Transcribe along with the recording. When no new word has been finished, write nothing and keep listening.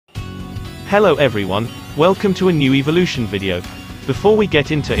Hello everyone, welcome to a new evolution video. Before we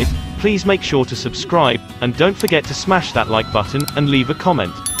get into it, please make sure to subscribe, and don't forget to smash that like button, and leave a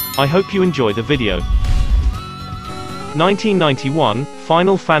comment. I hope you enjoy the video. 1991,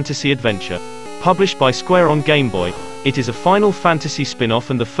 Final Fantasy Adventure. Published by Square on Gameboy, it is a Final Fantasy spin-off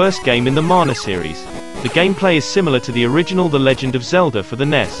and the first game in the Mana series. The gameplay is similar to the original The Legend of Zelda for the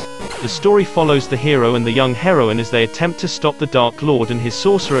NES. The story follows the hero and the young heroine as they attempt to stop the Dark Lord and his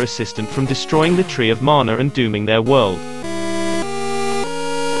sorcerer assistant from destroying the Tree of Mana and dooming their world.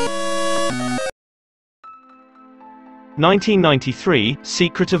 (1993)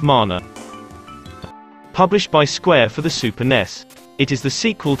 Secret of Mana. Published by Square for the Super NES. It is the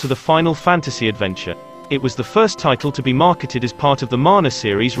sequel to the Final Fantasy adventure. It was the first title to be marketed as part of the Mana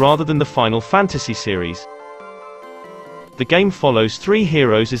series rather than the Final Fantasy series. The game follows three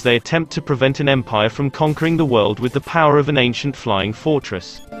heroes as they attempt to prevent an empire from conquering the world with the power of an ancient flying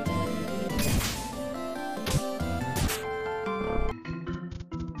fortress.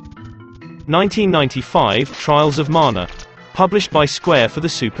 (1995) Trials of Mana. Published by Square for the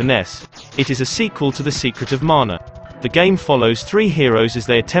Super NES. It is a sequel to The Secret of Mana. The game follows three heroes as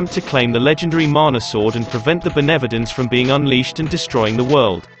they attempt to claim the legendary Mana Sword and prevent the Benevolence from being unleashed and destroying the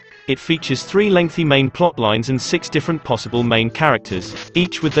world. It features three lengthy main plotlines and 6 different possible main characters,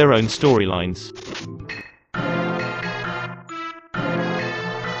 each with their own storylines.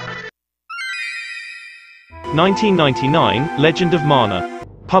 (1999) Legend of Mana.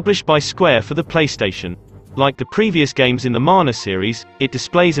 Published by Square for the PlayStation. Like the previous games in the Mana series, it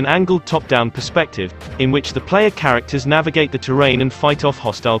displays an angled top-down perspective, in which the player characters navigate the terrain and fight off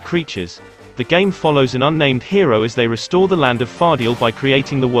hostile creatures. The game follows an unnamed hero as they restore the land of Fardil by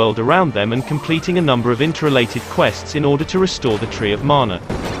creating the world around them and completing a number of interrelated quests in order to restore the Tree of Mana.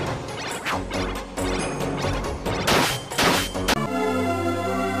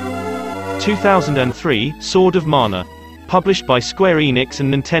 (2003) Sword of Mana. Published by Square Enix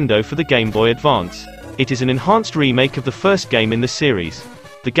and Nintendo for the Game Boy Advance. It is an enhanced remake of the first game in the series.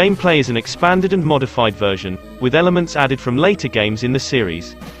 The gameplay is an expanded and modified version, with elements added from later games in the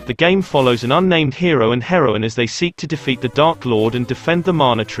series. The game follows an unnamed hero and heroine as they seek to defeat the Dark Lord and defend the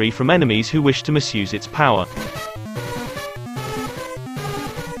Mana Tree from enemies who wish to misuse its power.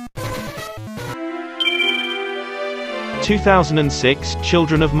 (2006)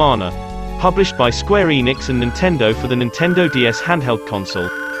 Children of Mana. Published by Square Enix and Nintendo for the Nintendo DS handheld console.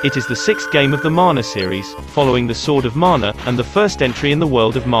 It is the 6th game of the Mana series, following the Sword of Mana, and the first entry in the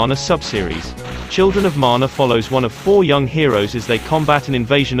World of Mana sub-series. Children of Mana follows one of 4 young heroes as they combat an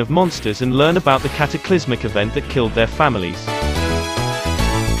invasion of monsters and learn about the cataclysmic event that killed their families.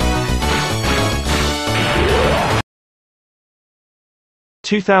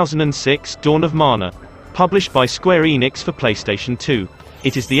 (2006) Dawn of Mana. Published by Square Enix for PlayStation 2.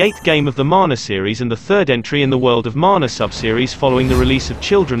 It is the 8th game of the Mana series and the 3rd entry in the World of Mana sub-series following the release of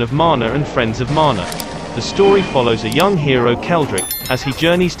Children of Mana and Friends of Mana. The story follows a young hero Keldric, as he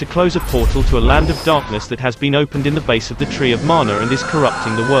journeys to close a portal to a land of darkness that has been opened in the base of the Tree of Mana and is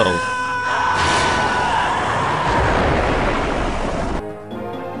corrupting the world.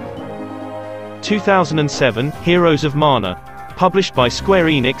 (2007) Heroes of Mana. Published by Square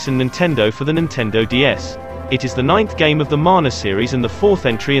Enix and Nintendo for the Nintendo DS. It is the 9th game of the Mana series and the 4th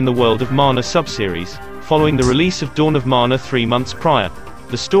entry in the World of Mana sub-series, following the release of Dawn of Mana 3 months prior.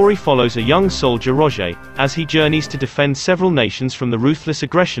 The story follows a young soldier Roger, as he journeys to defend several nations from the ruthless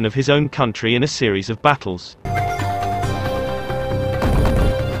aggression of his own country in a series of battles.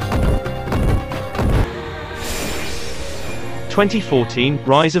 (2014)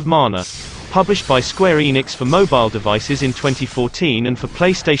 Rise of Mana. Published by Square Enix for mobile devices in 2014 and for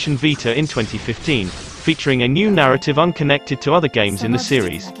PlayStation Vita in 2015. Featuring a new narrative unconnected to other games in the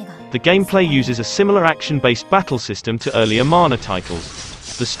series. The gameplay uses a similar action-based battle system to earlier Mana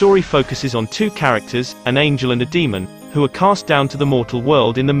titles. The story focuses on 2 characters, an angel and a demon, who are cast down to the mortal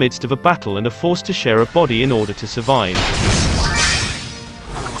world in the midst of a battle and are forced to share a body in order to survive.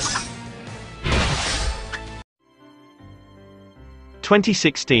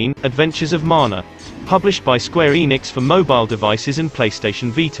 (2016) Adventures of Mana. Published by Square Enix for mobile devices and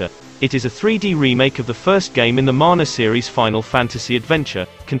PlayStation Vita. It is a 3D remake of the first game in the Mana series Final Fantasy Adventure,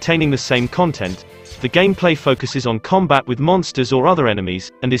 containing the same content. The gameplay focuses on combat with monsters or other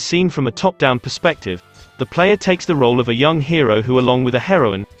enemies, and is seen from a top-down perspective. The player takes the role of a young hero who, along with a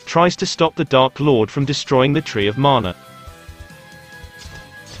heroine, tries to stop the Dark Lord from destroying the Tree of Mana.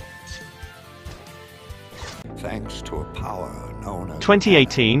 Thanks to a power known as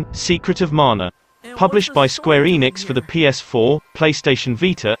 2018, Secret of Mana. Published by Square Enix for the PS4, PlayStation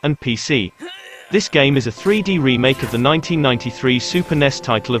Vita, and PC. This game is a 3D remake of the 1993 Super NES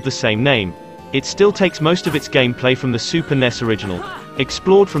title of the same name. It still takes most of its gameplay from the Super NES original.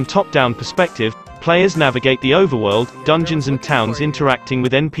 Explored from top-down perspective, players navigate the overworld, dungeons and towns, interacting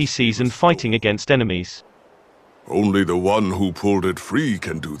with NPCs and fighting against enemies. Only the one who pulled it free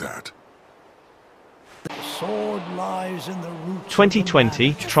can do that. The sword lies in the roots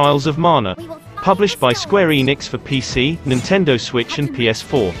 2020, Trials of Mana. Published by Square Enix for PC, Nintendo Switch and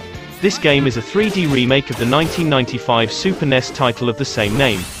PS4. This game is a 3D remake of the 1995 Super NES title of the same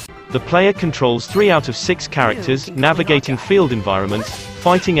name. The player controls 3 out of 6 characters, navigating field environments,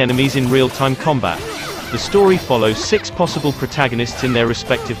 fighting enemies in real-time combat. The story follows 6 possible protagonists in their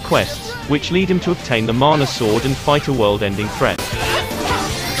respective quests, which lead him to obtain the Mana Sword and fight a world-ending threat.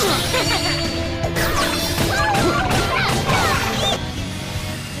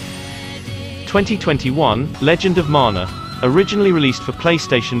 (2021) Legend of Mana. Originally released for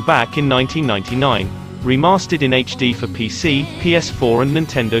PlayStation back in 1999. Remastered in HD for PC, PS4 and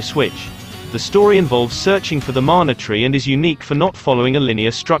Nintendo Switch. The story involves searching for the Mana Tree and is unique for not following a linear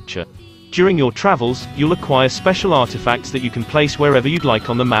structure. During your travels, you'll acquire special artifacts that you can place wherever you'd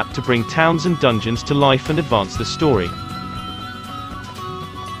like on the map to bring towns and dungeons to life and advance the story.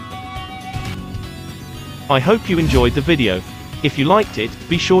 I hope you enjoyed the video. If you liked it,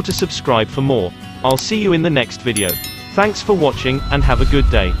 be sure to subscribe for more. I'll see you in the next video. Thanks for watching, and have a good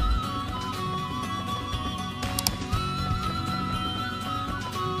day.